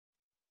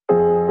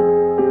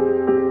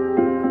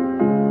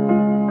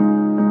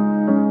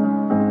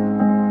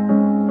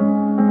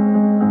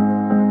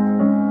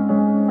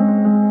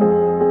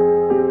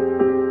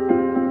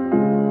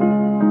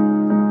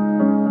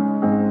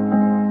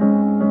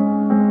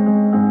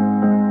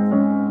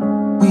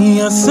We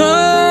are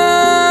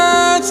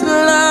searchlights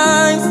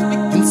we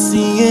can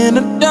see in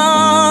the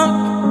dark.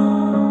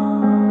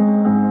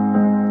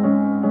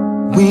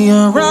 We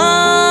are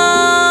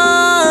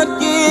rockets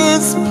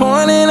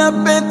pointing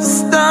up at the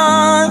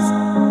stars.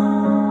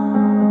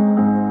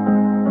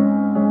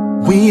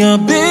 We are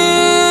billions,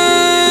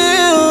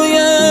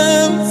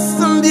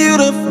 some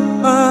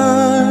beautiful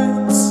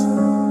hearts.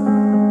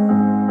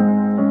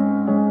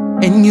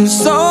 And you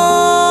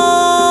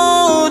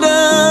sold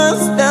us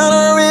down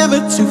a river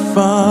too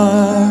far.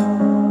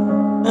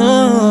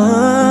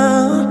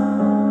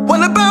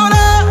 What about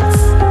us?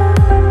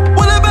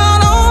 What about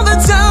all the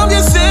time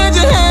you said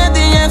you had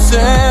the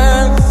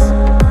answers?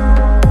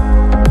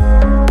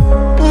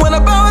 What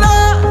about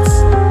us?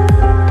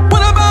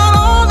 What about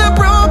all the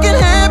broken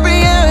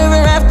happy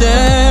ever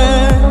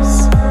afters?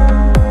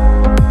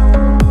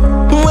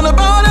 What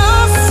about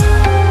us?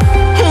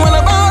 What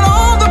about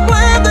all the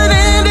plans that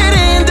ended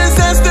in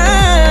disaster?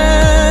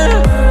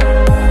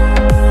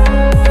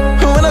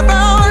 What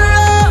about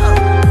love?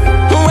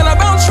 What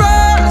about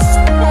trust?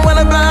 What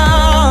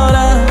about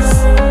us?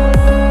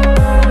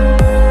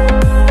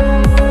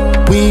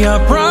 We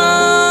are problems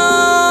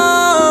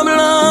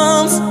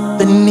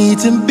that need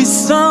to be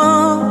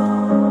solved.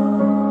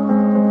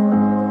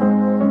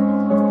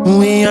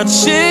 We are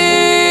children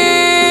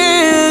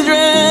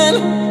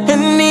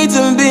and need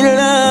to be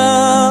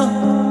loved.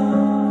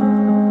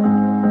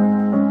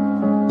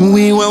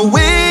 We were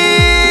willing,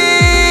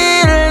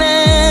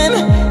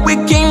 we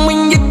came when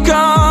you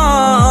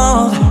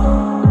called.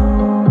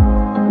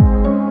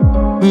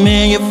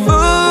 Man, you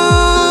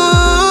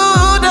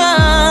fooled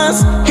us,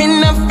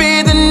 enough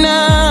is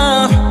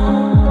enough.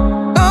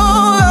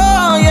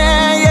 Oh,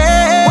 yeah,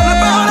 yeah. What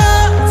about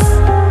us?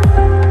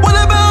 What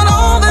about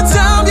all the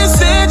time you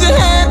said you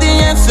had the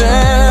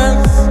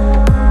answers?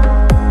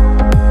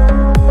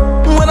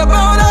 What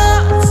about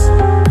us?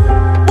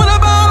 What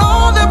about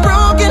all the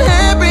broken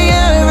happy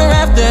ever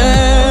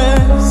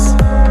afters?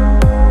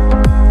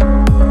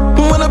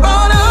 What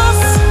about us?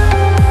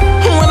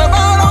 What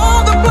about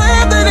all the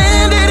plans that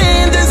ended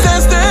in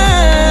disaster?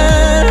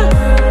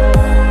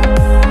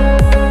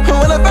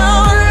 What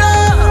about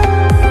love?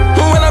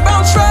 What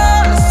about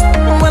trust?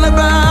 What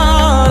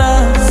about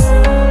us?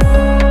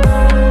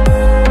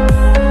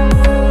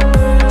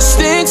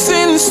 Sticks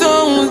and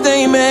stones,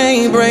 they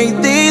may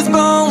break these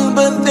bones,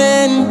 but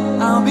then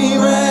I'll be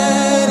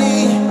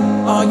ready.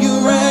 Are you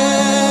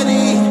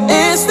ready?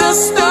 It's the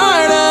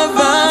start of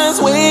us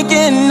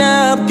waking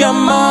up,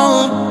 come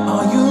on.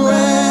 Are you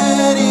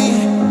ready?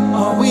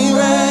 Are we